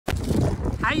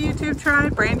Hi YouTube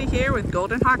tribe, Brandie here with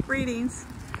goldenhawkreadings.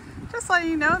 Just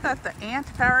letting you know that the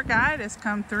ant power guide has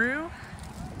come through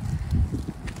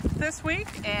this week,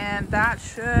 and that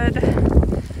should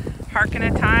harken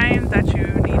a time that you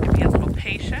need to be a little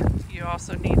patient. You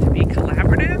also need to be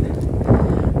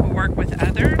collaborative, work with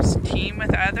others, team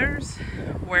with others.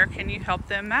 Where can you help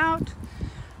them out?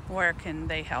 Where can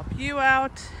they help you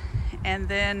out? And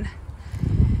then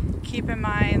keep in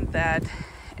mind that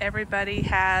everybody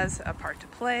has a part to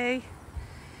play,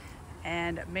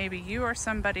 and maybe you are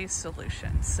somebody's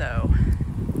solution. So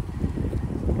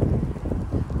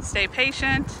stay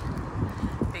patient,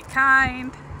 be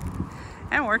kind,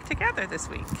 and work together this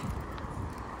week.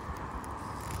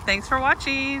 Thanks for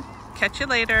watching. Catch you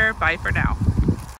later. Bye for now.